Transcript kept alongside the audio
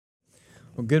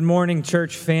Well, good morning,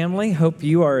 church family. Hope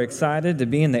you are excited to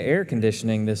be in the air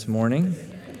conditioning this morning.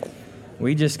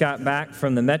 We just got back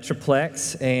from the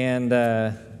Metroplex,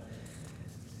 and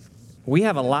we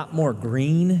have a lot more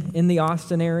green in the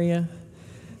Austin area.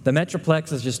 The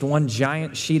Metroplex is just one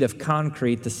giant sheet of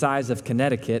concrete the size of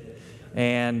Connecticut,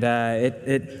 and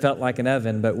it felt like an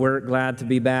oven, but we're glad to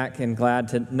be back and glad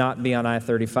to not be on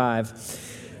I-35.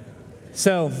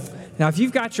 So, now, if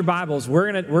you've got your Bibles,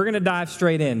 we're gonna dive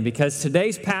straight in because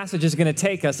today's passage is going to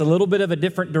take us a little bit of a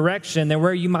different direction than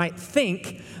where you might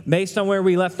think based on where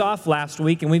we left off last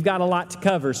week, and we've got a lot to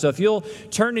cover. So if you'll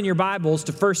turn in your Bibles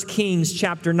to 1 Kings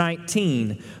chapter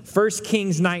 19, 1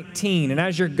 Kings 19. And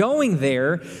as you're going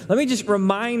there, let me just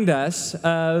remind us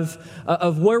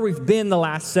of where we've been the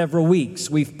last several weeks.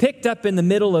 We've picked up in the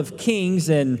middle of Kings,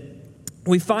 and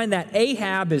we find that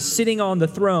Ahab is sitting on the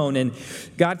throne, and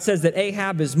God says that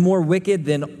Ahab is more wicked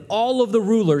than all of the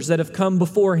rulers that have come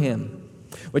before him,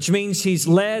 which means he's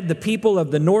led the people of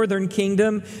the northern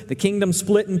kingdom. The kingdom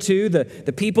split in two.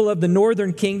 The people of the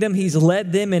northern kingdom, he's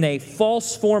led them in a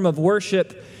false form of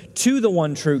worship to the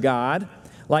one true God,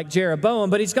 like Jeroboam,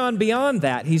 but he's gone beyond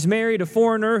that. He's married a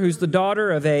foreigner who's the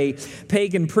daughter of a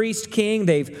pagan priest king.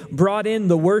 They've brought in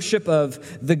the worship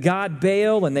of the god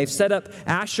Baal, and they've set up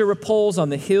Asherah poles on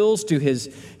the hills to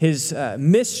his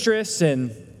mistress,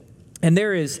 and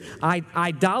there is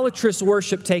idolatrous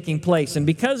worship taking place. And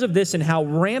because of this and how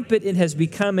rampant it has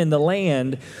become in the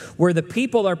land, where the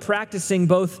people are practicing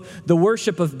both the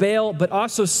worship of Baal, but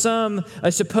also a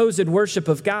supposed worship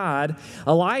of God,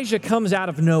 Elijah comes out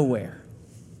of nowhere.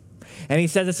 And he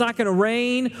says it's not going to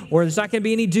rain, or there's not going to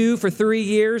be any dew for 3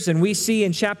 years. And we see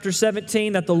in chapter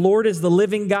 17 that the Lord is the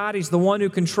living God. He's the one who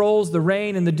controls the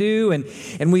rain and the dew.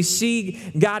 And we see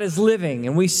God is living.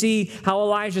 And we see how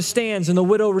Elijah stands and the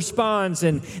widow responds.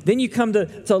 And then you come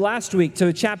to last week,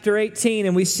 to chapter 18,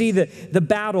 and we see the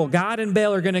battle. God and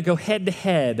Baal are going to go head to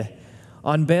head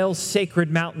on Baal's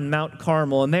sacred mountain, Mount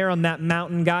Carmel. And there on that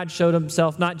mountain, God showed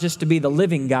himself not just to be the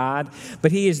living God,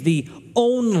 but he is the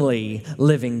only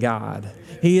living God.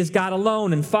 He is God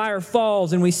alone, and fire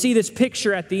falls. And we see this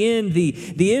picture at the end.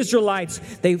 The Israelites,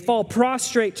 they fall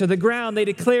prostrate to the ground. They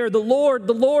declare, the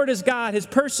Lord is God, his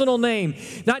personal name.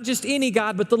 Not just any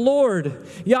God, but the Lord,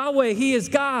 Yahweh, he is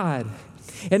God.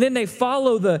 And then they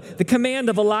follow the command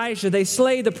of Elijah. They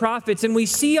slay the prophets. And we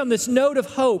see on this note of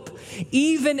hope,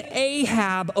 even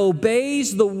Ahab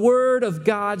obeys the word of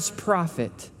God's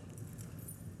prophet.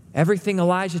 Everything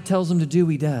Elijah tells him to do,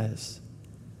 he does.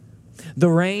 The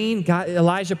rain,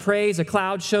 Elijah prays, a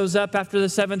cloud shows up after the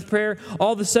seventh prayer.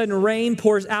 All of a sudden, rain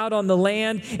pours out on the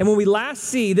land. And when we last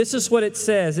see, this is what it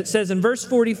says. It says in verse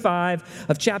 45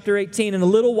 of chapter 18, in a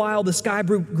little while the sky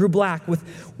grew black with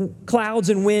clouds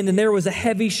and wind, and there was a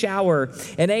heavy shower.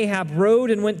 And Ahab rode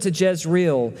and went to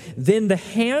Jezreel. Then the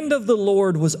hand of the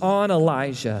Lord was on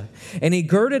Elijah, and he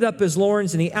girded up his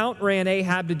loins, and he outran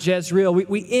Ahab to Jezreel.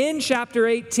 We end chapter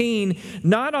 18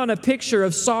 not on a picture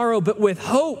of sorrow, but with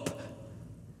hope.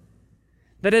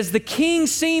 That as the king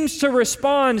seems to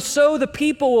respond, so the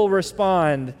people will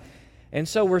respond. And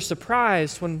so we're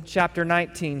surprised when chapter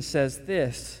 19 says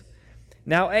this.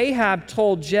 Now Ahab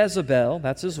told Jezebel,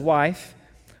 that's his wife,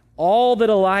 all that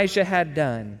Elijah had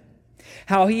done,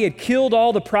 how he had killed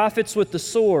all the prophets with the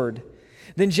sword.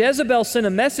 Then Jezebel sent a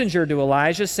messenger to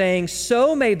Elijah saying,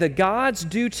 so may the gods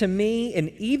do to me and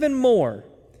even more,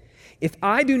 if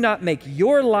I do not make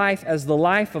your life as the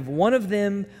life of one of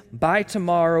them by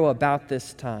tomorrow about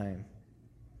this time.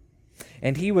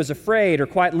 And he was afraid, or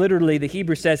quite literally the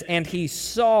Hebrew says, and he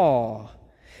saw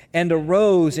and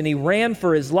arose, and he ran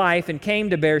for his life and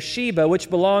came to Beersheba, which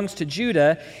belongs to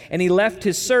Judah, and he left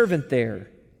his servant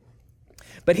there.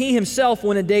 But he himself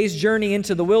went a day's journey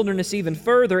into the wilderness even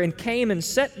further and came and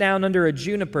sat down under a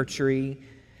juniper tree.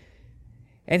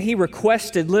 And he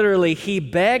requested, literally, he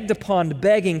begged upon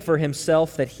begging for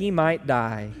himself that he might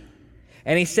die.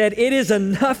 And he said, it is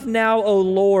enough now, O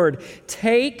Lord,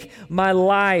 take my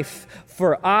life,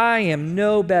 for I am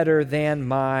no better than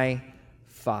my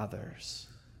fathers.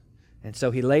 And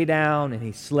so he lay down and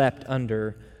he slept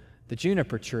under the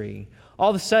juniper tree.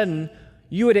 All of a sudden,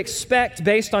 you would expect,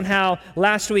 based on how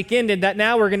last week ended, that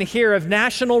now we're going to hear of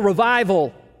national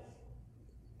revival.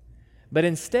 But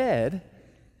instead,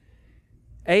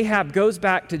 Ahab goes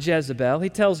back to Jezebel. He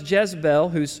tells Jezebel,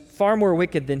 who's far more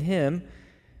wicked than him,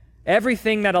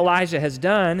 everything that Elijah has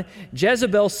done.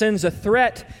 Jezebel sends a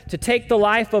threat to take the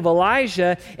life of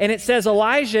Elijah, and it says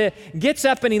Elijah gets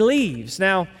up and he leaves.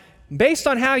 Now, based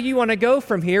on how you want to go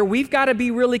from here, we've got to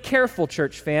be really careful,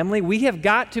 church family. We have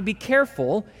got to be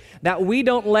careful that we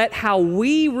don't let how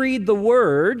we read the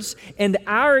words and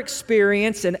our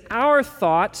experience and our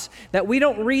thoughts, that we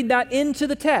don't read that into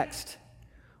the text.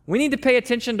 We need to pay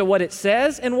attention to what it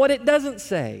says and what it doesn't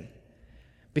say.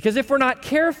 Because if we're not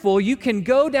careful, you can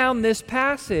go down this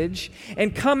passage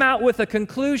and come out with a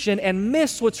conclusion and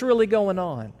miss what's really going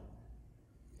on.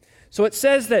 So it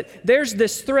says that there's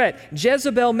this threat.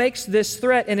 Jezebel makes this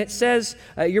threat, and it says,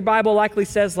 your Bible likely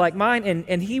says like mine,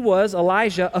 and he was,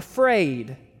 Elijah, afraid.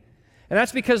 And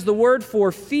that's because the word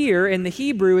for fear in the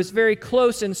Hebrew is very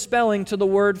close in spelling to the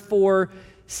word for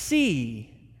see.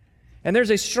 And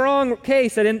there's a strong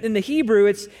case that in the Hebrew,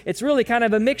 it's really kind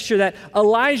of a mixture that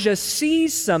Elijah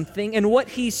sees something, and what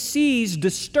he sees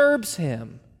disturbs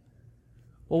him.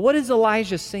 Well, what is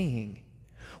Elijah seeing?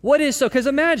 Because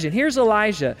imagine, here's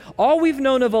Elijah. All we've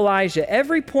known of Elijah,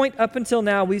 every point up until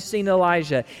now, we've seen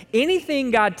Elijah.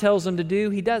 Anything God tells him to do,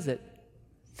 he does it.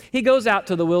 He goes out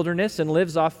to the wilderness and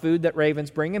lives off food that ravens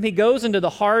bring him. He goes into the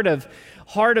heart of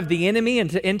the enemy,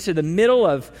 into the middle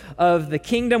of the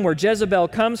kingdom where Jezebel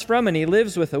comes from, and he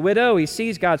lives with a widow. He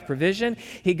sees God's provision.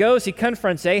 He goes, he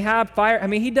confronts Ahab, fire.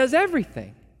 He does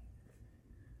everything.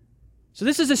 So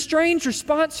this is a strange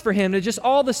response for him to just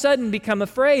all of a sudden become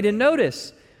afraid. And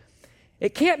notice,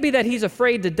 it can't be that he's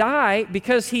afraid to die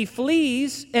because he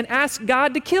flees and asks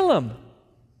God to kill him.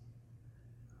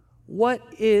 What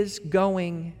is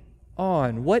going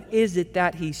on? What is it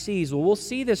that he sees? Well, we'll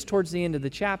see this towards the end of the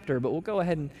chapter, but we'll go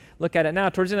ahead and look at it now.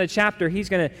 Towards the end of the chapter, he's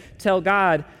going to tell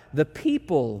God, the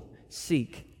people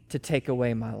seek to take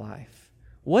away my life.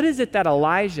 What is it that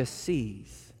Elijah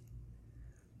sees?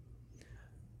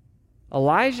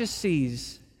 Elijah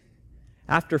sees,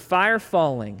 after fire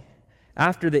falling,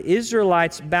 after the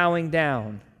Israelites bowing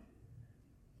down,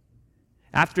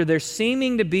 after there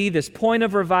seeming to be this point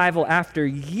of revival, after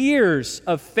years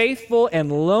of faithful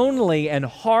and lonely and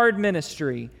hard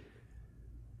ministry,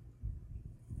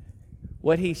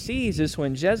 what he sees is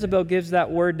when Jezebel gives that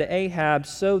word to Ahab,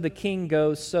 so the king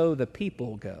goes, so the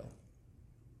people go.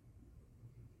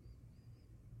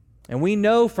 And we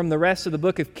know from the rest of the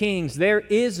book of Kings, there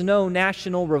is no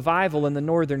national revival in the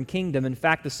northern kingdom. In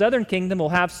fact, the southern kingdom will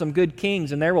have some good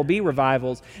kings and there will be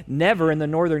revivals. Never in the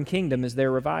northern kingdom is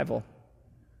there revival.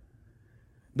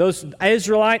 Those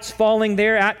Israelites falling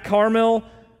there at Carmel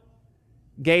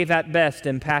gave at best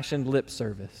impassioned lip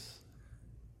service.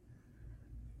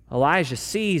 Elijah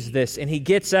sees this and he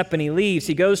gets up and he leaves.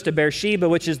 He goes to Beersheba,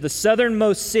 which is the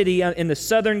southernmost city in the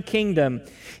southern kingdom.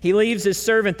 He leaves his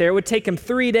servant there. It would take him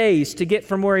 3 days to get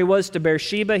from where he was to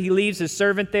Beersheba. He leaves his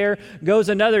servant there, goes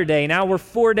another day. Now we're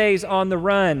 4 days on the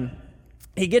run.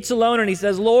 He gets alone and he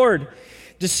says, Lord,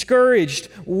 discouraged,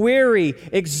 weary,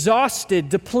 exhausted,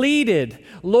 depleted,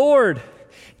 Lord,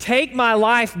 take my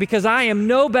life because I am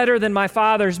no better than my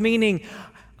fathers, meaning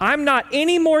I'm not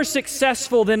any more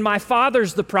successful than my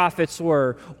fathers, the prophets,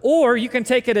 were. Or you can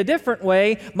take it a different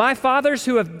way. My fathers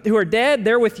who are dead,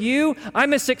 they're with you.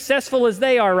 I'm as successful as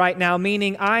they are right now,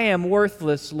 meaning I am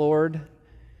worthless, Lord.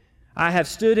 I have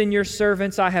stood in your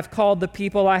servants. I have called the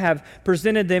people. I have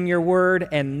presented them your word,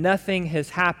 and nothing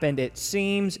has happened. It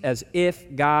seems as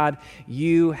if, God,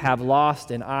 you have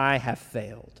lost and I have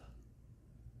failed.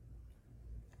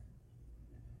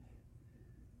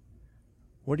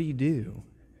 What do you do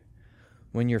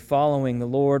when you're following the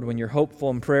Lord, when you're hopeful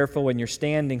and prayerful, when you're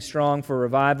standing strong for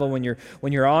revival, when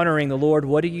you're honoring the Lord?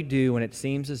 What do you do when it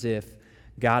seems as if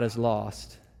God is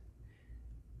lost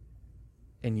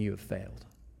and you have failed?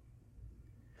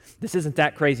 This isn't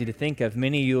that crazy to think of.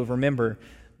 Many of you will remember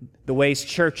the ways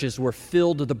churches were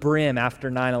filled to the brim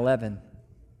after 9/11.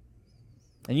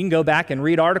 And you can go back and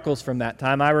read articles from that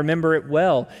time. I remember it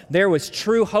well. There was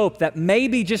true hope that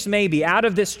maybe, just maybe, out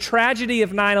of this tragedy of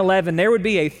 9/11, there would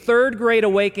be a third great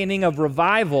awakening of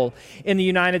revival in the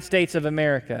United States of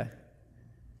America.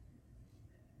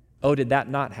 Oh, did that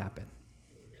not happen?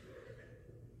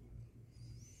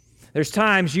 There's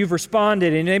times you've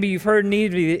responded, and maybe you've heard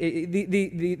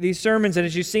these sermons, and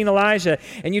as you've seen Elijah,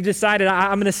 and you've decided,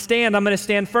 I'm going to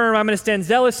stand firm, I'm going to stand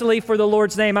zealously for the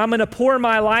Lord's name. I'm going to pour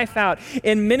my life out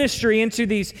in ministry into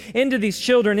these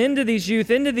children, into these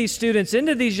youth, into these students,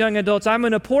 into these young adults. I'm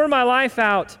going to pour my life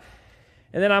out,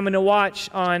 and then I'm going to watch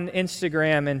on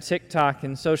Instagram and TikTok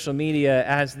and social media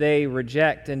as they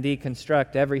reject and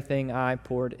deconstruct everything I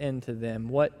poured into them.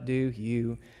 What do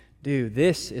you do?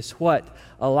 This is what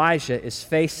Elijah is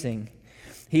facing.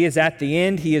 He is at the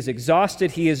end. He is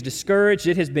exhausted. He is discouraged.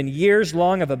 It has been years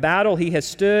long of a battle. He has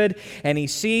stood, and he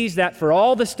sees that for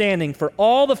all the standing, for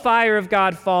all the fire of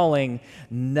God falling,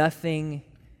 nothing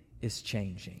is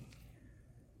changing.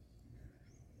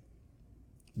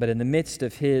 But in the midst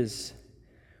of his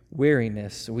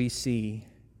weariness, we see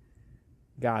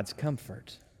God's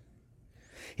comfort.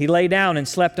 He lay down and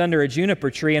slept under a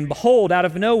juniper tree, and behold, out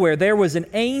of nowhere there was an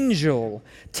angel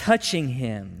touching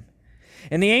him.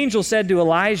 And the angel said to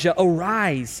Elijah,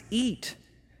 "Arise, eat."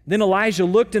 Then Elijah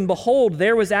looked, and behold,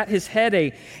 there was at his head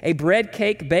a bread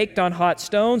cake baked on hot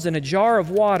stones and a jar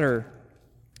of water.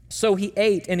 So he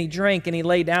ate and he drank and he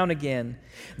lay down again.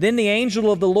 Then the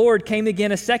angel of the Lord came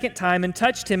again a second time and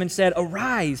touched him and said,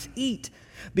 "Arise, eat,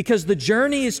 because the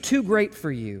journey is too great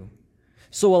for you."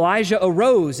 So Elijah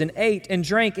arose and ate and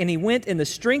drank, and he went in the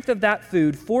strength of that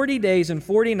food 40 days and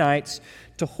 40 nights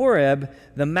to Horeb,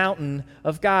 the mountain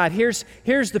of God. Here's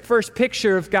the first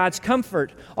picture of God's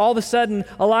comfort. All of a sudden,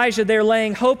 Elijah there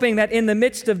laying, hoping that in the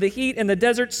midst of the heat and the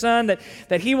desert sun,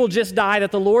 that he will just die, that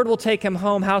the Lord will take him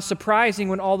home. How surprising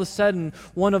when all of a sudden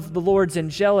one of the Lord's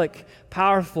angelic,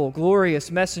 powerful, glorious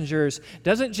messengers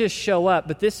doesn't just show up,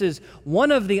 but this is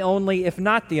one of the only, if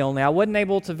not the only, I wasn't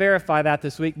able to verify that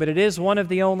this week, but it is one of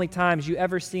the only times you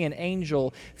ever see an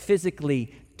angel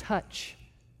physically touch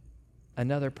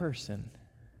another person.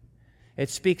 It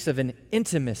speaks of an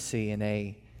intimacy and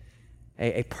a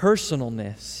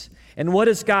personalness. And what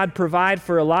does God provide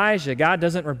for Elijah? God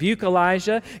doesn't rebuke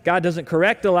Elijah. God doesn't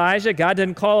correct Elijah. God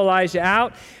doesn't call Elijah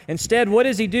out. Instead, what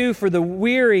does he do for the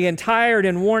weary and tired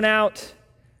and worn out?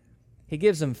 He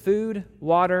gives him food,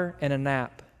 water, and a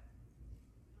nap.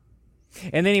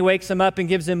 And then he wakes him up and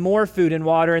gives him more food and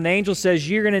water. And the angel says,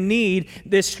 "You're going to need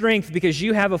this strength because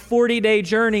you have a 40-day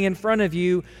journey in front of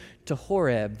you to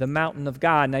Horeb, the mountain of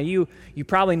God." Now, you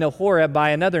probably know Horeb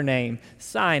by another name,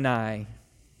 Sinai.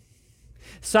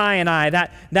 Sinai,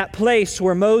 that place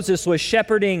where Moses was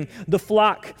shepherding the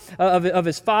flock of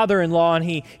his father-in-law, and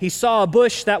he saw a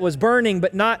bush that was burning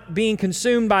but not being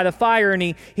consumed by the fire,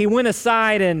 and he went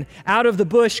aside, and out of the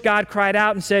bush God cried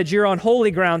out and said, "You're on holy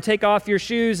ground, take off your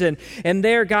shoes," and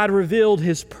there God revealed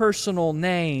his personal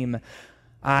name,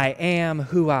 "I am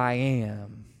who I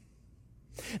am."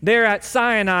 There at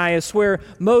Sinai is where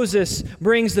Moses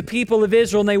brings the people of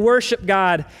Israel, and they worship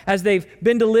God as they've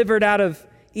been delivered out of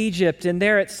Egypt. And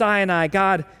there at Sinai,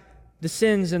 God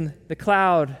descends in the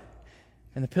cloud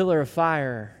and the pillar of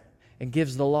fire and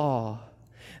gives the law.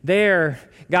 There,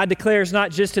 God declares not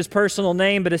just his personal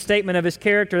name, but a statement of his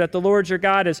character, that the Lord your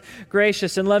God is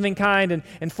gracious and loving kind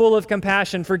and full of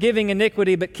compassion, forgiving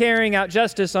iniquity, but carrying out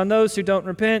justice on those who don't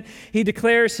repent. He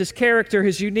declares his character,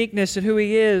 his uniqueness, and who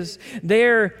he is.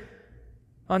 There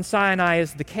on Sinai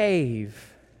is the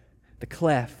cave, the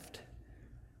cleft,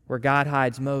 where God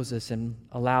hides Moses and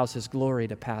allows his glory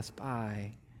to pass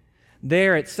by.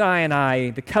 There at Sinai,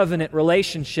 the covenant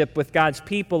relationship with God's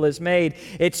people is made.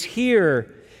 It's here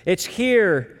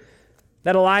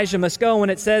that Elijah must go.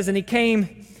 And it says, and he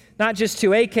came not just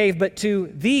to a cave, but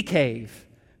to the cave.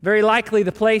 Very likely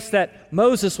the place that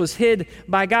Moses was hid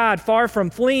by God, far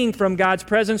from fleeing from God's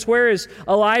presence. Where is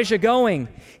Elijah going?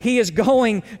 He is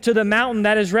going to the mountain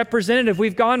that is representative.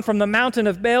 We've gone from the mountain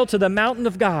of Baal to the mountain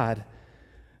of God.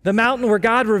 The mountain where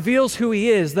God reveals who he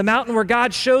is, the mountain where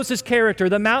God shows his character,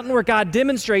 the mountain where God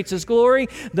demonstrates his glory,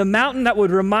 the mountain that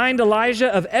would remind Elijah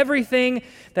of everything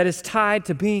that is tied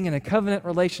to being in a covenant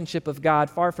relationship of God.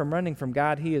 Far from running from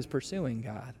God, he is pursuing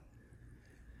God.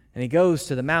 And he goes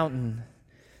to the mountain,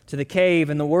 to the cave,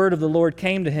 and the word of the Lord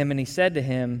came to him, and he said to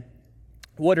him,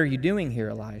 "What are you doing here,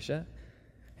 Elijah?"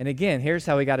 And again, here's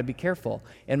how we got to be careful.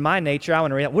 In my nature, I want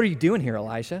to read out, "What are you doing here,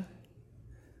 Elijah?"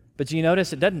 But do you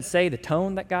notice it doesn't say the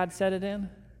tone that God said it in?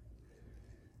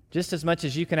 Just as much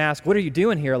as you can ask, "What are you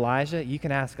doing here, Elijah?" you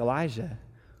can ask Elijah,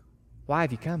 "Why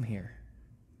have you come here?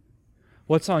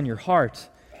 What's on your heart?"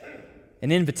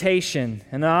 An invitation.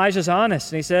 And Elijah's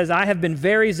honest, and he says, "I have been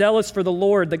very zealous for the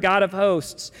Lord, the God of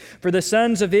hosts. For the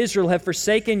sons of Israel have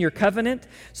forsaken your covenant."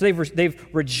 So they've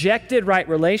rejected right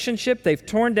relationship. They've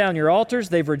torn down your altars.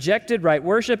 They've rejected right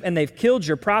worship, and they've killed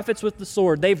your prophets with the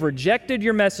sword. They've rejected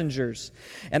your messengers.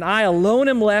 And I alone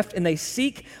am left, and they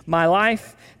seek my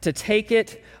life to take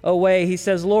it away. He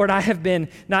says, "Lord, I have been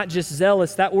not just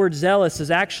zealous." That word zealous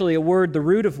is actually a word, the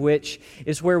root of which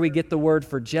is where we get the word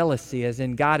for jealousy, as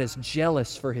in God is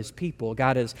jealous for his people.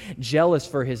 God is jealous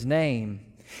for his name.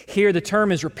 Here the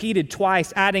term is repeated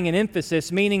twice, adding an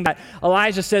emphasis, meaning that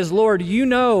Elijah says, "Lord, you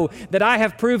know that I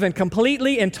have proven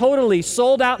completely and totally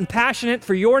sold out and passionate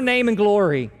for your name and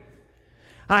glory.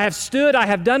 I have stood, I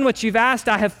have done what you've asked,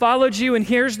 I have followed you, and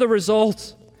here's the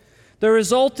result. The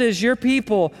result is your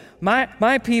people,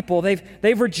 my people,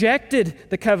 they've rejected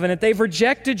the covenant. They've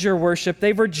rejected your worship.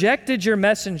 They've rejected your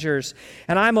messengers,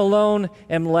 and I'm alone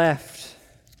am left."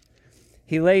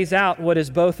 He lays out what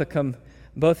is both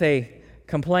a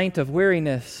complaint of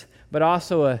weariness, but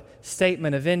also a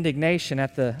statement of indignation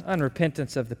at the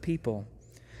unrepentance of the people.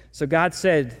 So God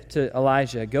said to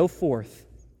Elijah, "Go forth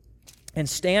and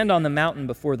stand on the mountain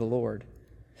before the Lord."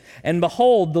 And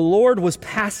behold, the Lord was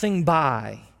passing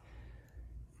by,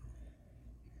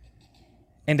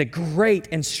 and a great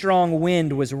and strong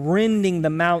wind was rending the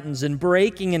mountains and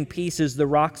breaking in pieces the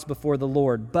rocks before the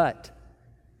Lord. But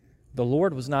the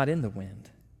Lord was not in the wind.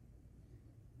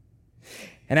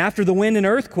 And after the wind, an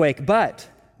earthquake, but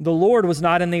the Lord was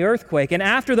not in the earthquake. And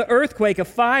after the earthquake, a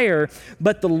fire,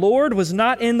 but the Lord was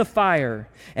not in the fire.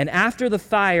 And after the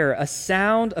fire, a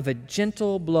sound of a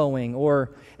gentle blowing,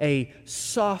 or a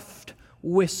soft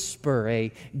whisper,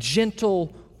 a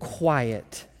gentle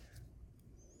quiet.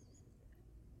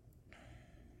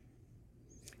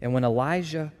 And when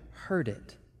Elijah heard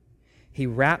it, he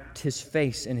wrapped his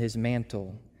face in his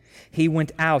mantle. He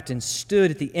went out and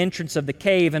stood at the entrance of the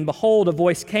cave, and behold, a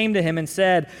voice came to him and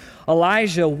said,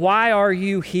 "Elijah, why are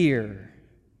you here?"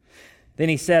 Then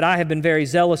he said, "I have been very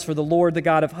zealous for the Lord, the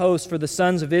God of hosts, for the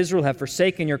sons of Israel have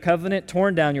forsaken your covenant,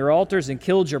 torn down your altars, and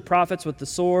killed your prophets with the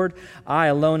sword. I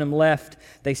alone am left.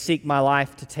 They seek my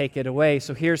life to take it away."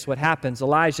 So here's what happens.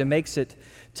 Elijah makes it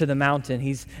to the mountain.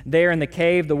 He's there in the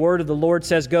cave. The word of the Lord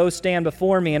says, "Go stand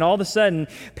before me." And all of a sudden,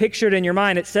 pictured in your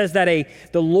mind, it says that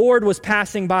the Lord was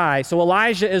passing by. So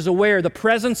Elijah is aware the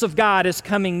presence of God is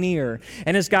coming near.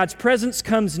 And as God's presence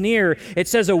comes near, it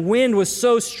says a wind was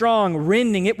so strong,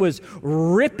 rending, it was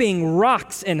ripping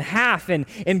rocks in half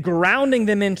and grounding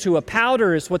them into a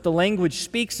powder, is what the language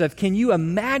speaks of. Can you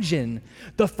imagine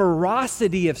the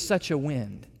ferocity of such a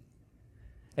wind?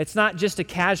 It's not just a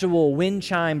casual wind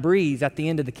chime breeze at the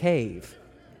end of the cave.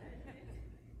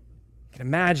 You can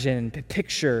imagine,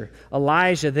 picture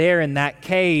Elijah there in that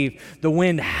cave, the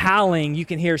wind howling. You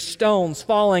can hear stones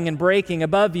falling and breaking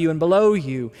above you and below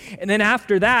you. And then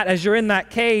after that, as you're in that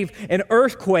cave, an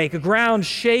earthquake, a ground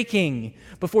shaking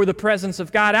before the presence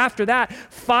of God. After that,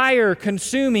 fire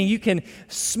consuming. You can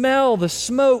smell the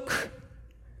smoke.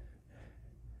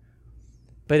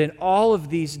 But in all of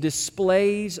these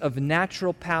displays of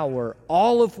natural power,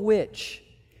 all of which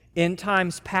in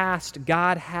times past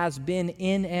God has been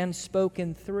in and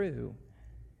spoken through,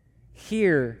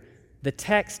 here the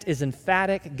text is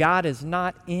emphatic. God is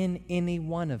not in any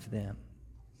one of them.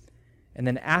 And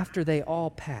then after they all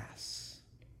pass,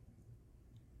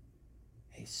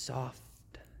 a soft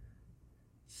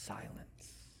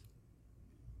silence.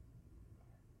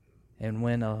 And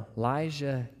when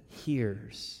Elijah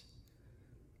hears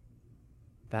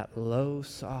that low,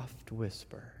 soft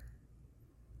whisper,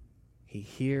 he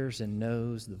hears and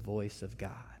knows the voice of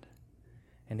God.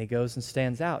 And he goes and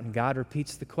stands out, and God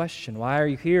repeats the question, "Why are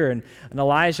you here?" And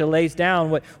Elijah lays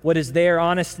down what is there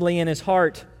honestly in his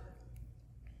heart.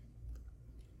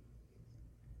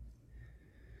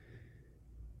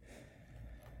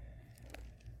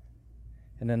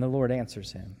 And then the Lord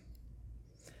answers him.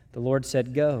 The Lord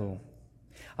said, "Go.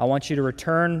 I want you to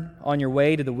return on your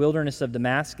way to the wilderness of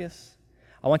Damascus.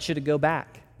 I want you to go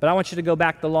back, but I want you to go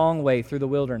back the long way through the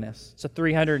wilderness." It's a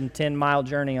 310-mile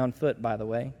journey on foot, by the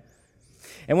way.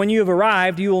 "And when you have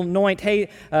arrived, you will anoint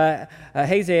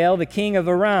Hazael, the king of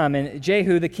Aram, and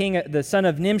Jehu, the son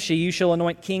of Nimshi, you shall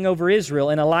anoint king over Israel.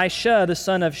 And Elisha, the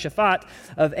son of Shaphat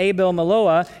of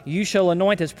Abel-Meholah, you shall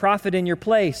anoint as prophet in your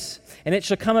place. And it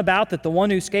shall come about that the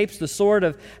one who escapes the sword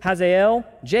of Hazael,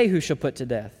 Jehu shall put to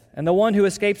death. And the one who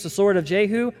escapes the sword of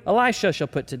Jehu, Elisha shall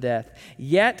put to death.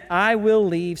 Yet I will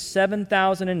leave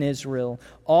 7,000 in Israel,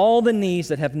 all the knees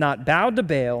that have not bowed to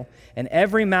Baal, and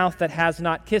every mouth that has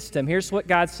not kissed him." Here's what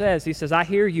God says. He says, "I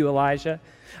hear you, Elijah.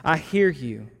 I hear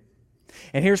you.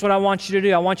 And here's what I want you to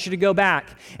do. I want you to go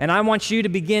back, and I want you to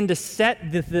begin to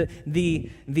set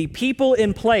the people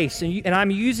in place. And I'm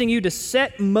using you to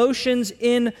set motions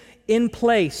in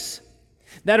place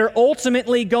that are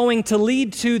ultimately going to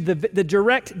lead to the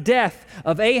direct death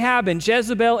of Ahab and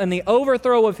Jezebel and the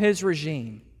overthrow of his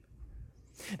regime.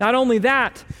 Not only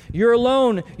that, you're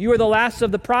alone. You are the last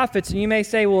of the prophets. And you may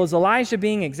say, well, is Elijah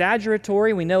being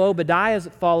exaggeratory? We know Obadiah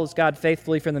follows God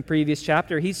faithfully from the previous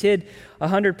chapter. He's hid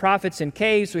 100 prophets in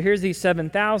caves, so here's these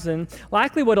 7,000.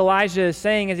 Likely what Elijah is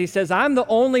saying is he says, I'm the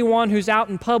only one who's out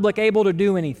in public able to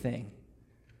do anything.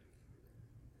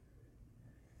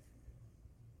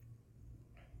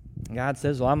 God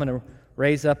says, well, I'm going to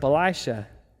raise up Elisha,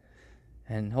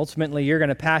 and ultimately you're going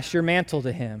to pass your mantle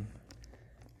to him.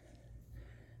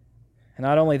 And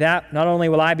not only that, not only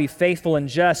will I be faithful and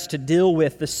just to deal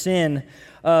with the sin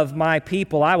of my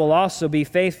people, I will also be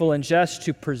faithful and just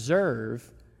to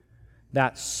preserve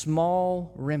that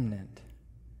small remnant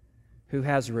who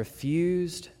has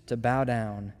refused to bow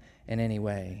down in any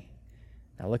way.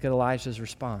 Now look at Elijah's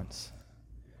response.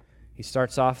 He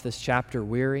starts off this chapter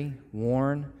weary,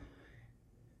 worn,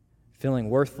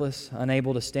 feeling worthless,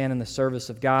 unable to stand in the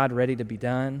service of God, ready to be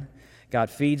done.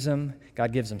 God feeds him.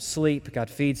 God gives him sleep. God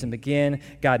feeds him again.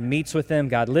 God meets with him.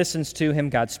 God listens to him.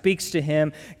 God speaks to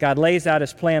him. God lays out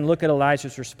his plan. Look at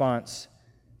Elijah's response.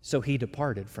 So he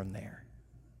departed from there.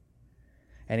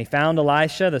 And he found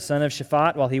Elisha, the son of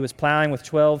Shaphat, while he was plowing with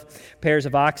 12 pairs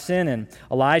of oxen. And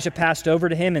Elijah passed over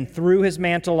to him and threw his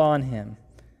mantle on him.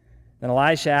 Then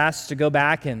Elisha asks to go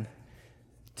back and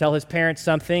tell his parents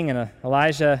something. And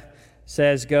Elijah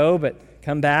says, go, but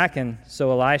come back. And so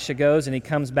Elisha goes and he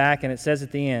comes back. And it says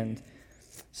at the end,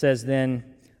 it says,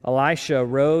 then Elisha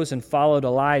rose and followed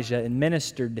Elijah and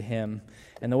ministered to him.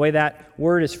 And the way that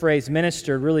word is phrased,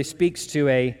 ministered, really speaks to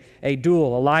a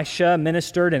dual. Elisha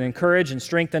ministered and encouraged and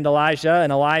strengthened Elijah,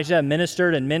 and Elijah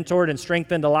ministered and mentored and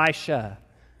strengthened Elisha.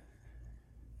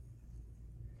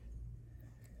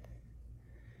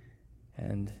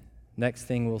 And next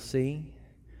thing we'll see,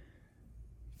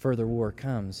 further war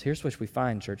comes. Here's what we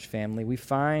find, church family. We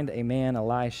find a man,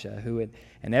 Elisha, who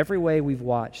in every way we've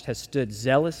watched has stood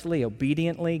zealously,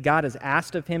 obediently. God has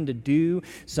asked of him to do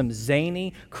some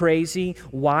zany, crazy,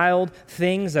 wild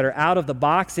things that are out of the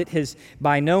box. It has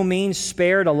by no means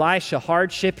spared Elisha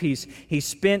hardship. He's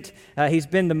been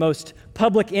the most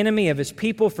public enemy of his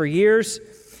people for years.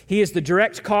 He is the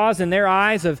direct cause in their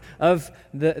eyes of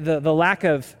the lack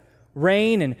of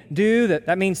rain and dew.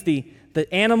 That means the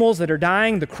animals that are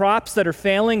dying, the crops that are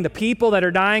failing, the people that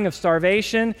are dying of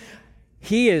starvation.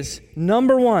 He is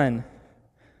number one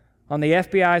on the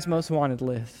FBI's most wanted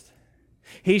list.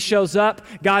 He shows up.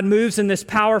 God moves in this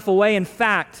powerful way. In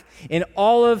fact, in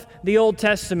all of the Old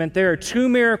Testament, there are two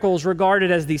miracles regarded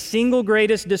as the single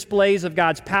greatest displays of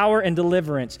God's power and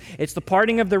deliverance. It's the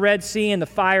parting of the Red Sea and the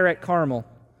fire at Carmel.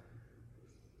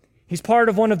 He's part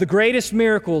of one of the greatest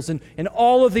miracles in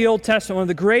all of the Old Testament, one of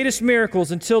the greatest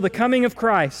miracles until the coming of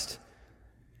Christ.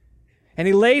 And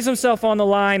he lays himself on the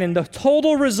line, and the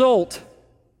total result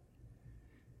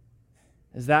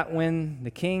is that when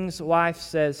the king's wife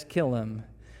says, kill him,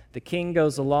 the king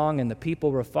goes along and the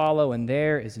people will follow, and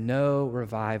there is no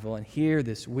revival. And here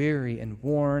this weary and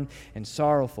worn and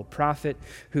sorrowful prophet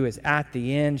who is at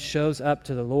the end shows up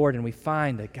to the Lord, and we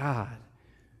find a God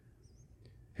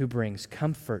who brings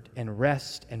comfort and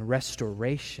rest and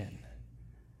restoration.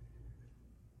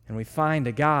 And we find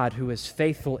a God who is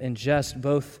faithful and just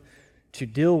both to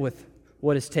deal with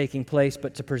what is taking place,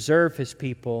 but to preserve his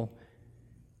people.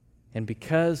 And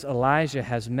because Elijah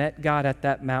has met God at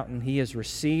that mountain, he has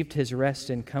received his rest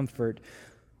and comfort.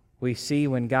 We see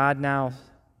when God now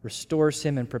restores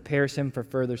him and prepares him for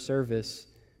further service,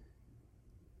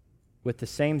 with the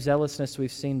same zealousness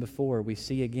we've seen before, we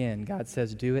see again, God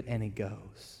says, do it, and he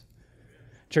goes.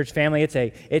 Church family,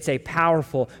 it's a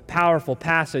powerful, powerful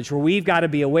passage where we've got to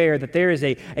be aware that there is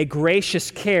a gracious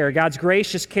care, God's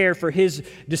gracious care for his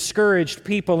discouraged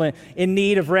people in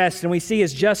need of rest. And we see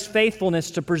his just faithfulness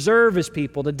to preserve his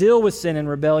people, to deal with sin and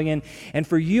rebellion. And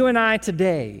for you and I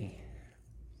today,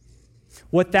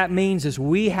 what that means is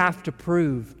we have to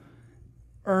prove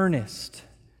earnest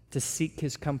to seek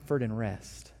his comfort and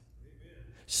rest,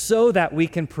 so that we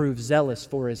can prove zealous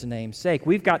for his name's sake.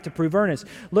 We've got to prove earnest.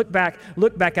 Look back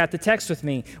at the text with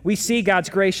me. We see God's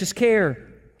gracious care.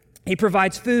 He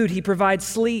provides food. He provides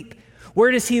sleep.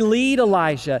 Where does he lead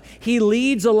Elijah? He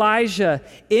leads Elijah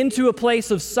into a place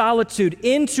of solitude,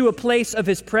 into a place of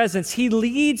his presence. He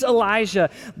leads Elijah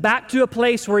back to a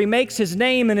place where he makes his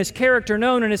name and his character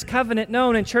known and his covenant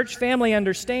known. And church family,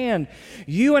 understand,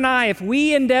 you and I, if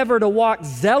we endeavor to walk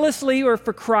zealously or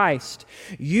for Christ,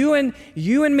 you and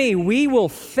me, we will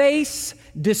face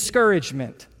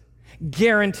discouragement,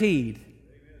 guaranteed.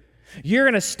 You're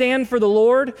going to stand for the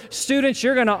Lord. Students,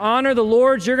 you're going to honor the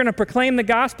Lord. You're going to proclaim the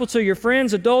gospel to your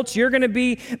friends. Adults, you're going to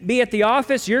be at the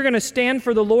office. You're going to stand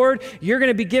for the Lord. You're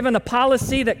going to be given a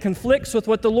policy that conflicts with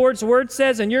what the Lord's word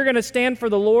says, and you're going to stand for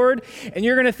the Lord, and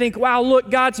you're going to think, wow, look,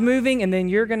 God's moving, and then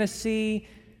you're going to see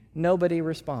nobody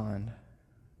respond.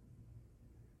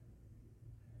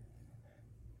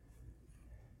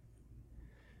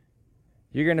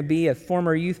 You're going to be a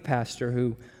former youth pastor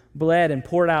who bled and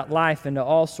poured out life into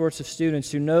all sorts of students,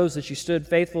 who knows that you stood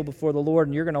faithful before the Lord,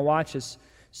 and you're going to watch as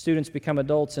students become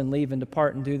adults and leave and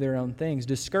depart and do their own things.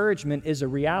 Discouragement is a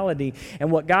reality, and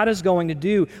what God is going to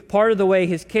do, part of the way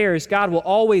his care is, God will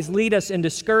always lead us in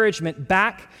discouragement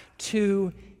back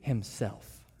to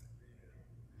himself,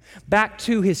 back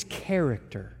to his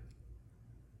character,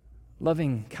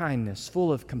 loving kindness,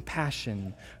 full of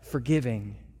compassion,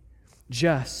 forgiving,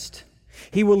 just,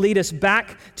 He will lead us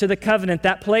back to the covenant,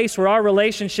 that place where our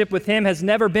relationship with Him has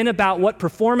never been about what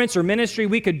performance or ministry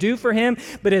we could do for Him,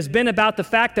 but has been about the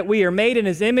fact that we are made in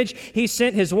His image. He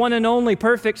sent His one and only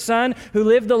perfect Son, who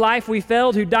lived the life we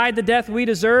failed, who died the death we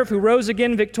deserve, who rose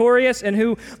again victorious, and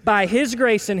who, by His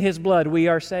grace and His blood, we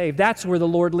are saved. That's where the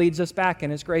Lord leads us back in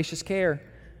His gracious care.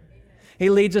 He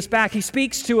leads us back. He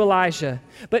speaks to Elijah.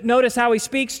 But notice how He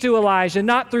speaks to Elijah,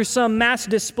 not through some mass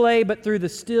display, but through the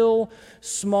still,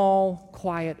 small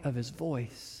quiet of His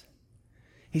voice.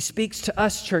 He speaks to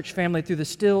us, church family, through the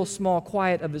still, small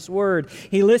quiet of His word.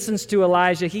 He listens to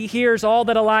Elijah. He hears all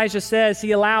that Elijah says.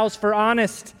 He allows for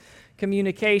honest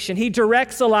communication. He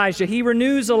directs Elijah. He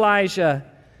renews Elijah.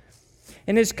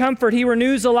 In His comfort, He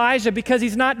renews Elijah because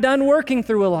He's not done working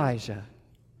through Elijah.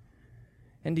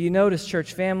 And do you notice,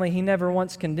 church family, He never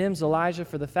once condemns Elijah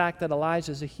for the fact that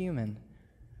Elijah is a human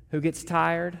who gets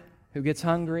tired, who gets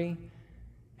hungry,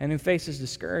 and who faces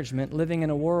discouragement, living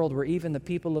in a world where even the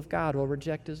people of God will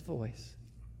reject His voice.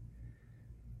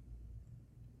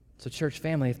 So, church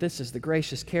family, if this is the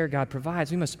gracious care God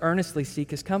provides, we must earnestly seek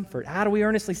His comfort. How do we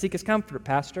earnestly seek His comfort,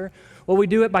 Pastor? Well, we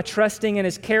do it by trusting in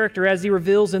His character as He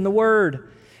reveals in the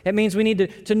Word. It means we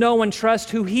need to know and trust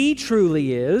who He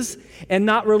truly is and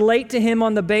not relate to Him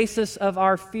on the basis of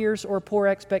our fears or poor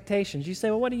expectations. You say,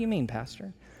 well, what do you mean,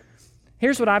 Pastor?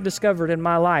 Here's what I've discovered in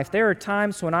my life. There are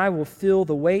times when I will feel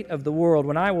the weight of the world,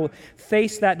 when I will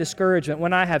face that discouragement,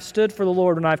 when I have stood for the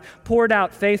Lord, when I've poured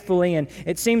out faithfully, and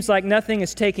it seems like nothing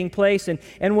is taking place.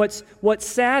 And what's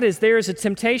sad is there is a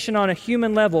temptation on a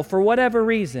human level, for whatever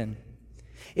reason.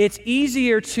 It's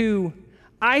easier to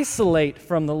isolate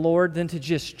from the Lord than to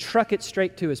just truck it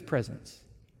straight to His presence.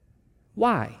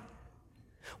 Why?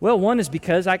 Well, one is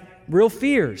because real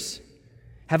fears.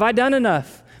 Have I done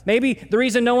enough? Maybe the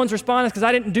reason no one's responding is because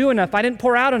I didn't do enough. I didn't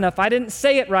pour out enough. I didn't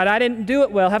say it right. I didn't do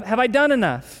it well. Have I done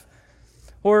enough?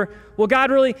 Or will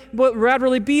God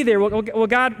really be there? Will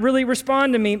God really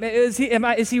respond to me? Is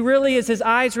His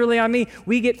eyes really on me?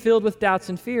 We get filled with doubts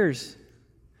and fears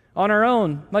on our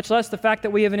own, much less the fact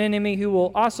that we have an enemy who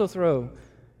will also throw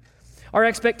our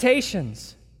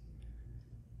expectations.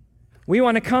 We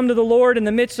want to come to the Lord in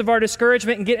the midst of our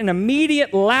discouragement and get an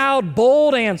immediate, loud,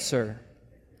 bold answer.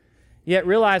 Yet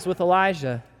realize with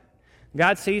Elijah,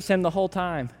 God sees him the whole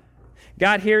time.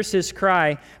 God hears his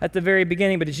cry at the very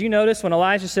beginning. But did you notice when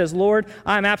Elijah says, Lord,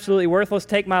 I'm absolutely worthless,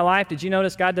 take my life, did you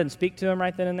notice God doesn't speak to him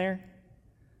right then and there?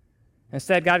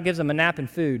 Instead, God gives him a nap and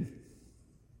food.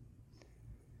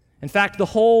 In fact, the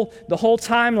whole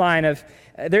timeline of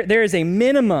there is a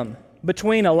minimum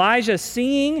between Elijah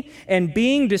seeing and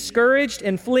being discouraged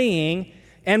and fleeing,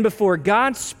 and before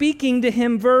God speaking to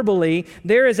him verbally,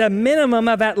 there is a minimum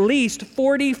of at least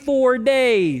 44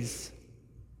 days.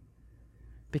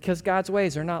 Because God's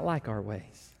ways are not like our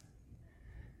ways.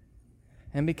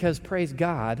 And because, praise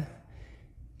God,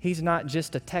 He's not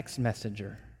just a text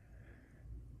messenger.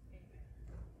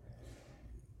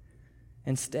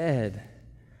 Instead,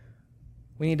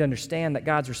 we need to understand that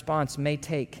God's response may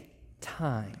take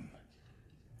time.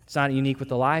 It's not unique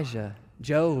with Elijah.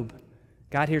 Job,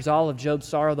 God hears all of Job's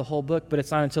sorrow, the whole book, but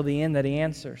it's not until the end that He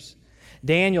answers.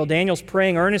 Daniel's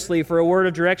praying earnestly for a word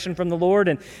of direction from the Lord,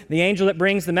 and the angel that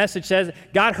brings the message says,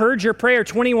 God heard your prayer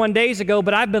 21 days ago,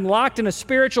 but I've been locked in a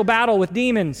spiritual battle with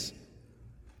demons.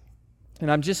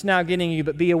 And I'm just now getting you,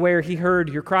 but be aware He heard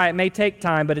your cry. It may take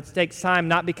time, but it takes time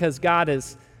not because God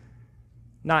is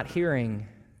not hearing,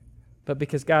 but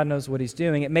because God knows what He's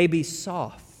doing. It may be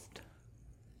soft.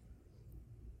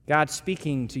 God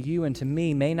speaking to you and to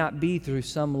me may not be through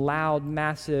some loud,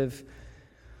 massive,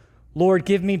 Lord,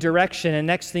 give me direction, and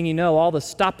next thing you know, all the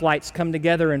stoplights come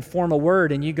together and form a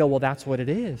word, and you go, well, that's what it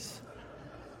is.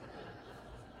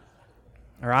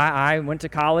 Or I went to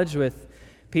college with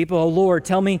people, oh, Lord,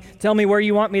 tell me where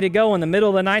you want me to go. In the middle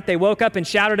of the night, they woke up and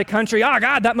shouted a country, oh,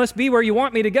 God, that must be where you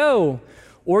want me to go.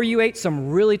 Or you ate some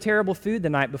really terrible food the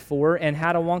night before and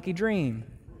had a wonky dream.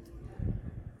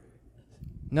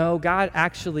 No, God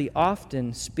actually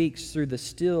often speaks through the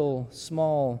still,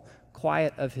 small,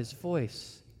 quiet of His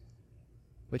voice,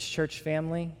 which, church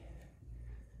family,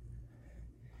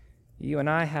 you and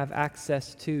I have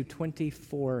access to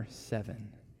 24/7.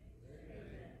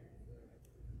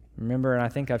 Remember, and I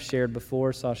think I've shared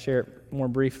before, so I'll share it more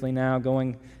briefly now,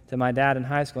 going to my dad in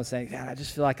high school and saying, God, I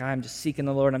just feel like I'm just seeking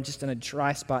the Lord. I'm just in a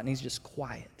dry spot, and He's just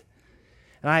quiet.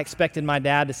 And I expected my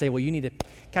dad to say, well, you need to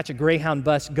catch a Greyhound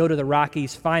bus, go to the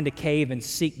Rockies, find a cave, and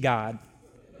seek God.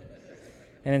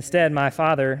 And instead, my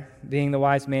father, being the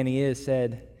wise man he is,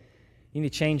 said, you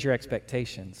need to change your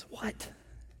expectations. What?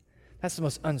 That's the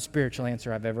most unspiritual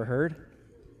answer I've ever heard.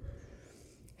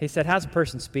 He said, how's a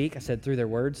person speak? I said, through their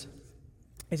words.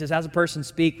 He says, how's a person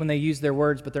speak when they use their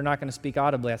words, but they're not going to speak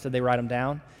audibly? I said, they write them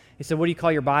down. He said, what do you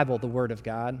call your Bible? The Word of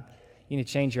God. You need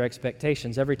to change your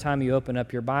expectations. Every time you open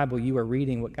up your Bible, you are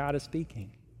reading what God is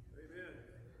speaking. Amen.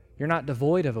 You're not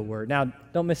devoid of a word. Now,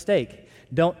 don't mistake.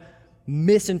 Don't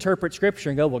misinterpret Scripture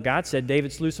and go, well, God said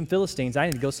David slew some Philistines. I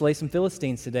need to go slay some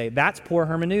Philistines today. That's poor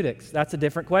hermeneutics. That's a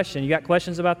different question. You got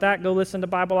questions about that? Go listen to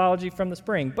Bibleology from the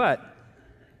spring. But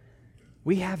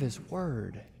we have His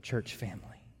Word, church family.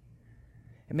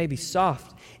 It may be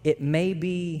soft. It may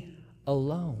be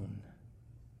alone.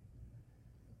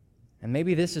 And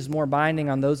maybe this is more binding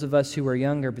on those of us who are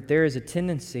younger, but there is a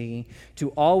tendency to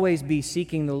always be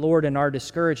seeking the Lord in our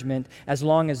discouragement as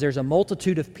long as there's a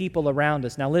multitude of people around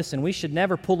us. Now listen, we should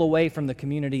never pull away from the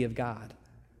community of God.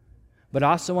 But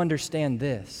also understand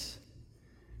this.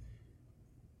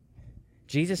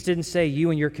 Jesus didn't say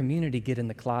you and your community get in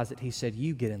the closet. He said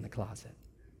you get in the closet.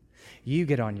 You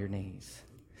get on your knees.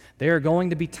 There are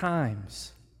going to be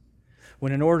times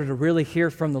when in order to really hear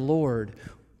from the Lord,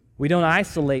 we don't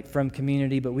isolate from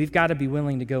community, but we've got to be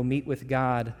willing to go meet with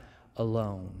God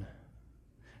alone.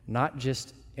 Not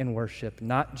just in worship,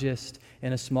 not just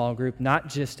in a small group, not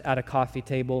just at a coffee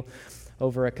table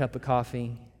over a cup of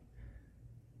coffee,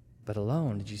 but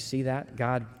alone. Did you see that?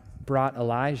 God brought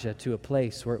Elijah to a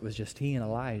place where it was just he and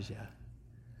Elijah.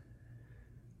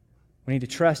 We need to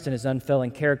trust in His unfailing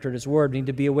character and His Word. We need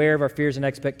to be aware of our fears and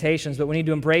expectations, but we need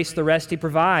to embrace the rest He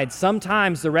provides.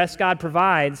 Sometimes the rest God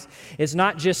provides is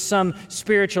not just some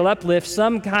spiritual uplift.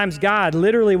 Sometimes God,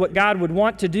 literally what God would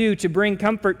want to do to bring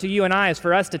comfort to you and I is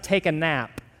for us to take a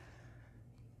nap.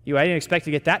 I didn't expect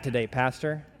to get that today,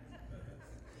 Pastor.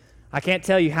 I can't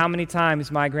tell you how many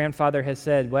times my grandfather has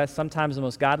said, Wes, sometimes the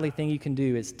most godly thing you can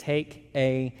do is take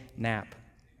a nap.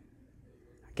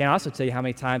 I can also tell you how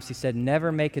many times he said, never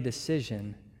make a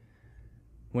decision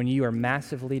when you are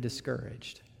massively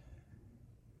discouraged.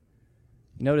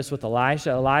 Notice with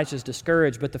Elijah's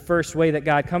discouraged, but the first way that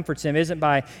God comforts him isn't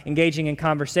by engaging in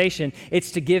conversation.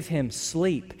 It's to give him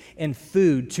sleep and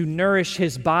food, to nourish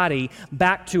his body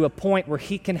back to a point where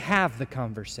he can have the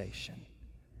conversation.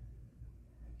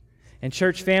 And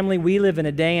church family, we live in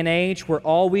a day and age where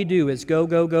all we do is go,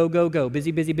 go, go, go, go,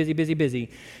 busy, busy, busy, busy,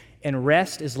 busy. And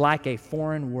rest is like a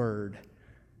foreign word.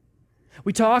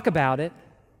 We talk about it,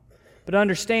 but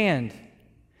understand,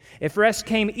 if rest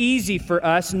came easy for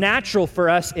us, natural for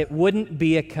us, it wouldn't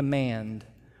be a command.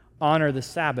 Honor the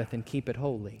Sabbath and keep it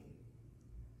holy.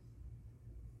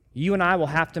 You and I will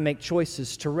have to make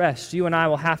choices to rest. You and I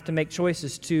will have to make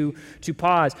choices to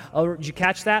pause. Oh, did you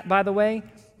catch that, by the way?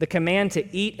 The command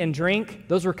to eat and drink,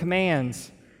 those were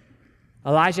commands.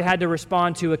 Elijah had to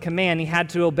respond to a command. He had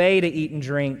to obey to eat and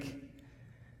drink.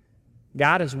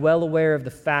 God is well aware of the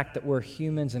fact that we're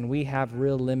humans and we have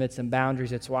real limits and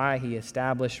boundaries. It's why He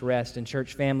established rest. In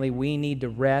church family, we need to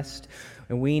rest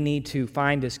and we need to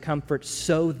find His comfort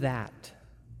so that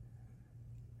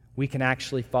we can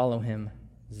actually follow Him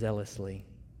zealously.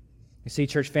 You see,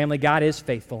 church family, God is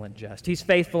faithful and just. He's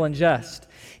faithful and just.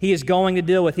 He is going to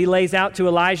deal with. He lays out to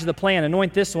Elijah the plan.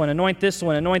 Anoint this one, anoint this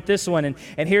one, anoint this one.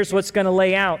 And here's what's going to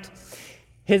lay out.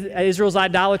 Israel's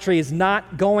idolatry is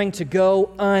not going to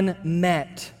go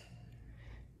unmet.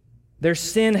 Their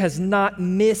sin has not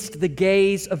missed the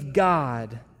gaze of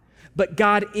God. But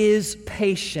God is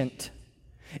patient.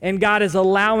 And God is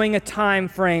allowing a time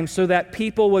frame so that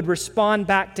people would respond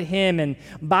back to Him. And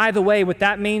by the way, what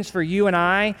that means for you and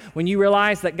I, when you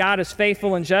realize that God is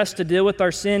faithful and just to deal with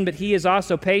our sin, but He is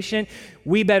also patient,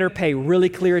 we better pay really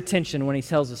clear attention when He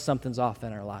tells us something's off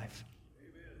in our life.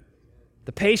 Amen.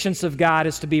 The patience of God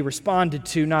is to be responded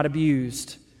to, not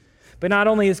abused. But not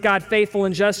only is God faithful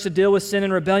and just to deal with sin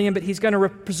and rebellion, but He's going to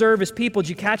preserve His people. Did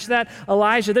you catch that?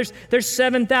 Elijah, there's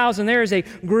 7,000. There is a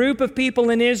group of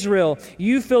people in Israel.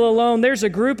 You feel alone. There's a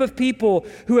group of people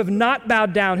who have not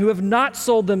bowed down, who have not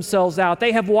sold themselves out.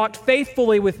 They have walked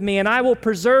faithfully with me, and I will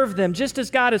preserve them. Just as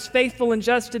God is faithful and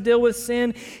just to deal with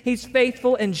sin, He's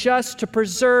faithful and just to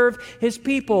preserve His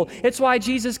people. It's why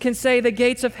Jesus can say the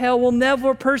gates of hell will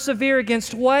never persevere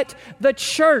against what? The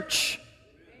church.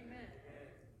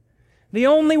 The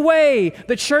only way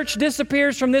the church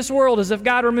disappears from this world is if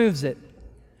God removes it.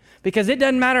 Because it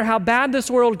doesn't matter how bad this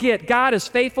world gets, God is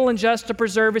faithful and just to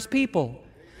preserve His people.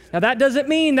 Now that doesn't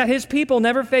mean that His people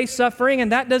never face suffering,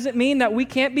 and that doesn't mean that we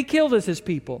can't be killed as His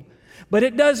people. But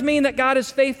it does mean that God is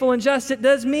faithful and just. It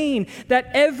does mean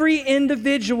that every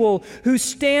individual who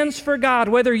stands for God,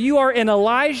 whether you are an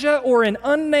Elijah or an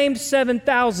unnamed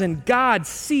 7,000, God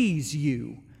sees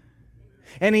you.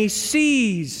 And He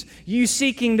sees you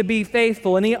seeking to be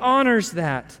faithful, and He honors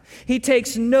that. He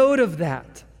takes note of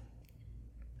that.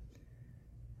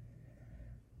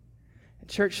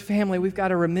 Church family, we've got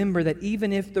to remember that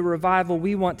even if the revival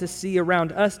we want to see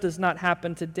around us does not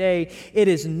happen today, it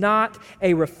is not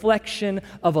a reflection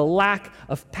of a lack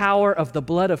of power of the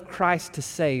blood of Christ to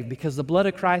save, because the blood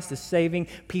of Christ is saving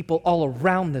people all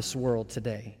around this world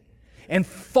today, in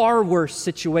far worse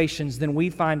situations than we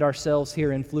find ourselves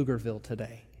here in Pflugerville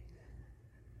today.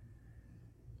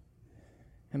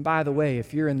 And by the way,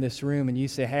 if you're in this room and you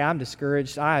say, hey, I'm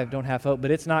discouraged, I don't have hope,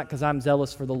 but it's not because I'm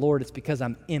zealous for the Lord, it's because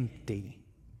I'm empty.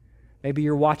 Maybe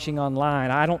you're watching online.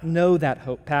 I don't know that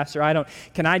hope, Pastor.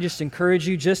 Can I just encourage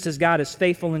you, just as God is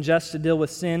faithful and just to deal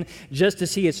with sin, just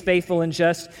as He is faithful and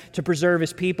just to preserve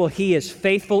His people, He is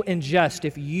faithful and just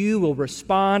if you will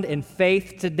respond in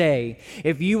faith today.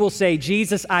 If you will say,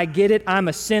 Jesus, I get it. I'm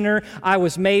a sinner. I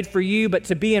was made for you, but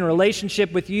to be in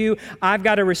relationship with you, I've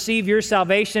got to receive your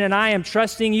salvation, and I am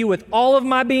trusting you with all of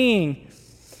my being.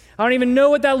 I don't even know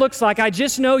what that looks like. I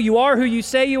just know you are who you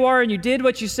say you are and you did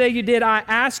what you say you did. I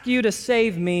ask you to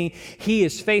save me. He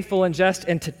is faithful and just,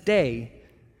 and today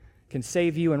can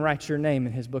save you and write your name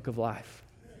in His book of life.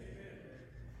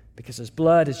 Because His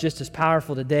blood is just as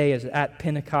powerful today as at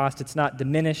Pentecost. It's not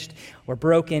diminished or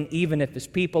broken, even if His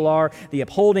people are. The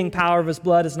upholding power of His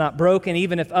blood is not broken,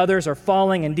 even if others are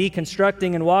falling and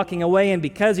deconstructing and walking away. And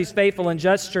because He's faithful and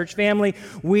just, church family,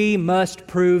 we must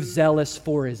prove zealous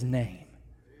for His name.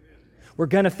 We're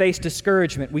going to face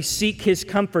discouragement. We seek His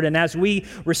comfort, and as we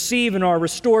receive and are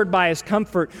restored by His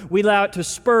comfort, we allow it to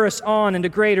spur us on into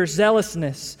greater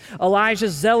zealousness.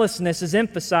 Elijah's zealousness is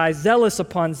emphasized, zealous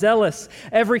upon zealous.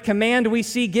 Every command we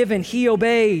see given, he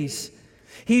obeys.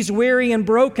 He's weary and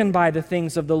broken by the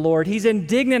things of the Lord. He's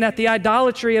indignant at the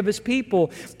idolatry of His people.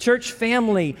 Church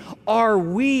family, are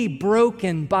we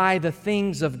broken by the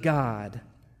things of God?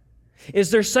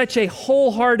 Is there such a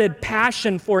wholehearted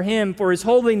passion for Him, for His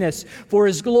holiness, for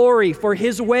His glory, for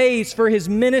His ways, for His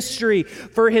ministry,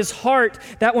 for His heart,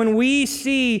 that when we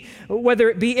see, whether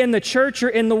it be in the church or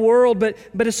in the world,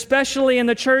 but especially in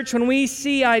the church, when we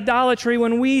see idolatry,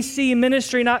 when we see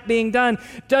ministry not being done,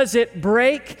 does it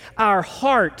break our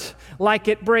heart like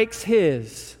it breaks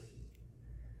His?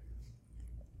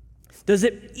 Does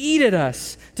it eat at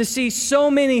us to see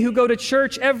so many who go to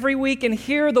church every week and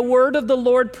hear the word of the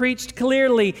Lord preached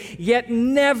clearly, yet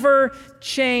never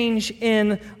change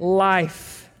in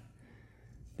life?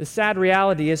 The sad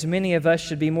reality is many of us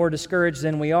should be more discouraged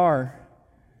than we are,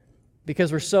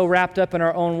 because we're so wrapped up in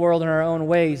our own world and our own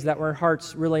ways that our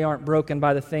hearts really aren't broken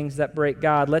by the things that break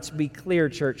God. Let's be clear,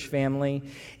 church family.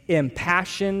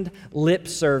 Impassioned lip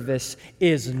service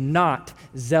is not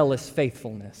zealous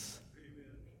faithfulness.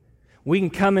 We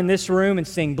can come in this room and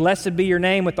sing, "Blessed be your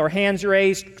name," with our hands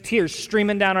raised, tears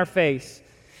streaming down our face.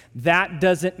 That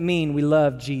doesn't mean we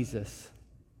love Jesus.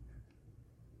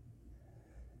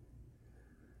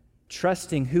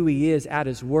 Trusting who He is at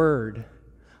His word,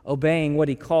 obeying what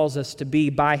He calls us to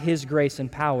be by His grace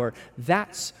and power,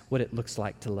 that's what it looks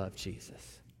like to love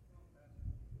Jesus.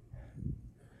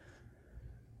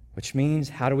 Which means,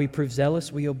 how do we prove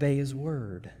zealous? We obey His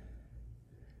word.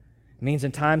 It means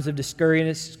in times of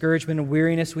discouragement and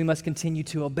weariness, we must continue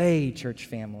to obey, church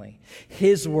family.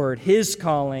 His word, His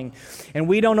calling. And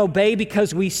we don't obey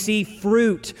because we see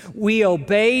fruit. We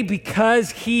obey because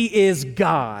He is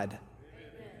God.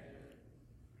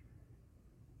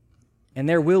 And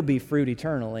there will be fruit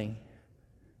eternally,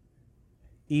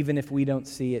 even if we don't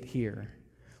see it here.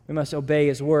 We must obey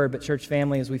His word, but church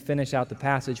family, as we finish out the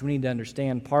passage, we need to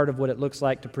understand part of what it looks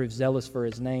like to prove zealous for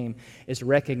His name is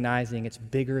recognizing it's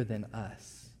bigger than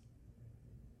us.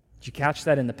 Did you catch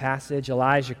that in the passage?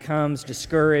 Elijah comes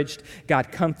discouraged.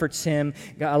 God comforts him.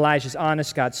 Elijah's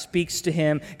honest. God speaks to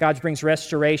him. God brings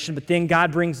restoration, but then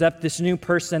God brings up this new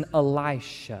person,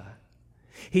 Elisha.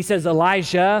 He says,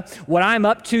 Elijah, what I'm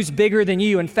up to is bigger than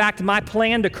you. In fact, my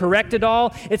plan to correct it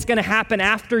all, it's going to happen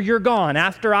after you're gone,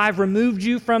 after I've removed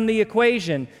you from the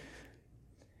equation.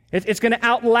 It's going to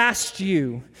outlast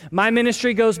you. My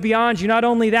ministry goes beyond you. Not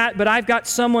only that, but I've got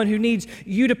someone who needs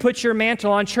you to put your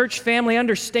mantle on. Church family,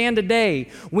 understand today,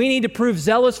 we need to prove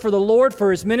zealous for the Lord, for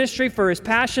His ministry, for His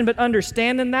passion, but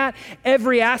understanding that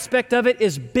every aspect of it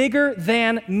is bigger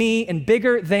than me and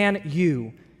bigger than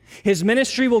you. His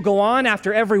ministry will go on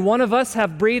after every one of us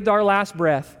have breathed our last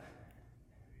breath.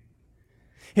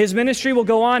 His ministry will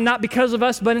go on not because of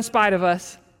us, but in spite of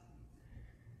us.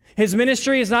 His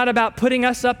ministry is not about putting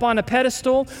us up on a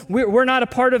pedestal. We're not a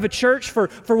part of a church for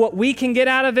what we can get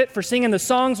out of it, for singing the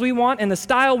songs we want and the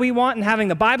style we want and having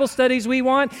the Bible studies we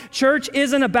want. Church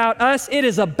isn't about us. It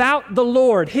is about the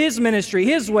Lord, His ministry,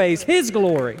 His ways, His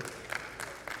glory.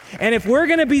 And if we're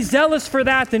going to be zealous for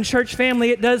that, then church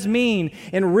family, it does mean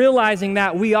in realizing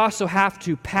that we also have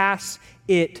to pass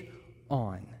it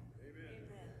on.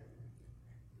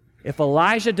 If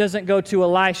Elijah doesn't go to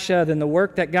Elisha, then the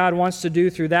work that God wants to do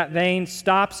through that vein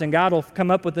stops and God will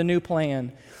come up with a new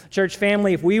plan. Church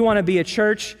family, if we want to be a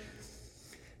church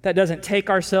that doesn't take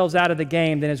ourselves out of the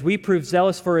game, then as we prove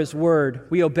zealous for His Word,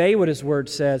 we obey what His Word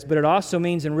says, but it also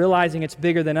means in realizing it's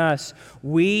bigger than us,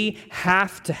 we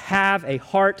have to have a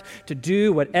heart to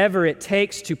do whatever it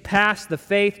takes to pass the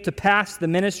faith, to pass the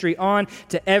ministry on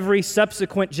to every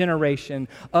subsequent generation.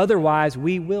 Otherwise,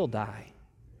 we will die.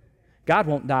 God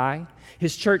won't die.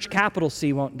 His church, capital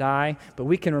C, won't die, but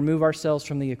we can remove ourselves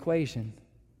from the equation.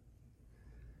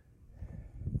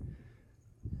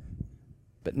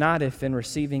 But not if in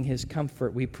receiving His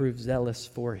comfort we prove zealous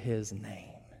for His name.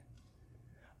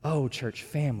 Oh, church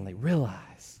family,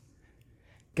 realize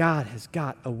God has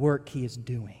got a work He is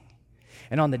doing.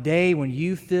 And on the day when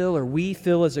you feel, or we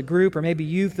feel as a group, or maybe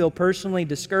you feel personally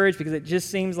discouraged because it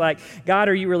just seems like, God,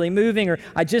 are you really moving? Or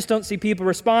I just don't see people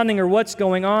responding, or what's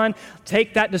going on?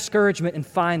 Take that discouragement and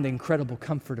find the incredible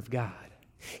comfort of God.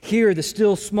 Hear the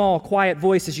still, small, quiet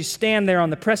voice as you stand there on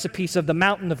the precipice of the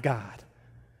mountain of God.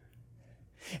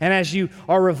 And as you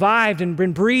are revived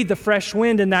and breathe the fresh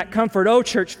wind in that comfort, oh,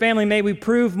 church family, may we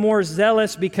prove more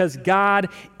zealous because God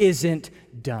isn't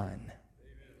done.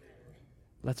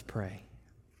 Let's pray.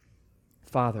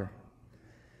 Father,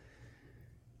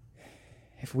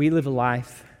 if we live a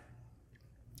life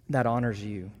that honors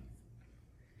You,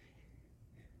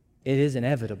 it is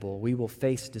inevitable we will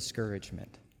face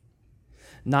discouragement.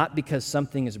 Not because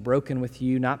something is broken with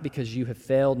You, not because You have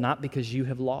failed, not because You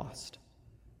have lost.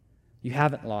 You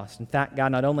haven't lost. In fact,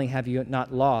 God, not only have You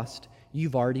not lost,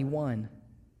 You've already won.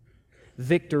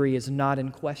 Victory is not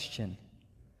in question.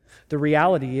 The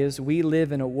reality is we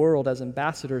live in a world as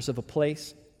ambassadors of a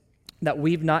place that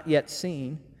we've not yet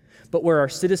seen, but where our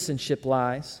citizenship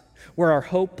lies, where our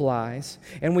hope lies,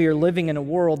 and we are living in a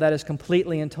world that is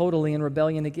completely and totally in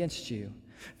rebellion against You,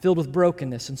 filled with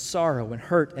brokenness and sorrow and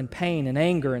hurt and pain and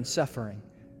anger and suffering.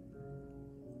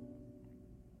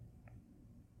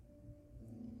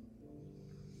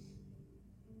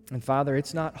 And Father,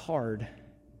 it's not hard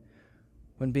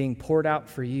when being poured out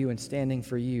for You and standing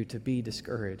for You to be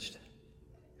discouraged,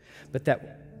 but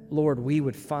that, Lord, we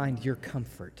would find Your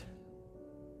comfort.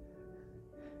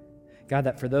 God,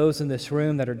 that for those in this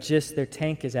room that are just, their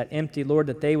tank is at empty, Lord,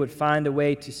 that they would find a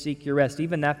way to seek Your rest.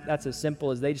 Even that's as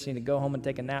simple as they just need to go home and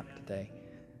take a nap today.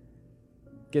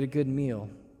 Get a good meal.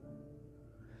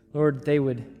 Lord, they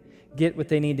would get what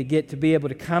they need to get to be able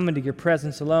to come into Your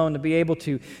presence alone, to be able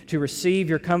to receive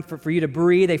Your comfort, for You to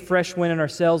breathe a fresh wind in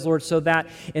ourselves, Lord, so that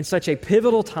in such a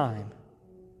pivotal time,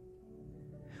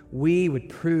 we would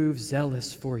prove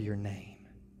zealous for Your name.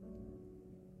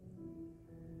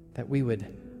 That we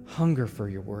would hunger for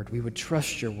Your word, we would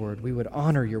trust Your word, we would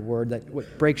honor Your word, that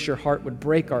what breaks Your heart would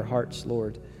break our hearts,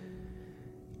 Lord,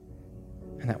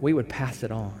 and that we would pass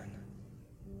it on.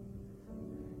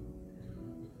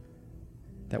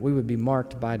 That we would be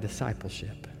marked by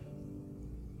discipleship,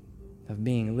 of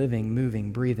being living,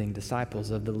 moving, breathing disciples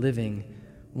of the living,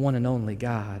 one and only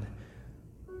God,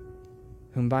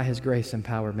 whom by His grace and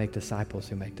power make disciples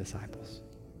who make disciples.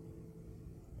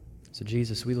 So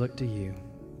Jesus, we look to You.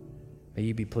 May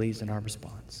You be pleased in our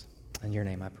response. In Your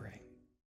name I pray.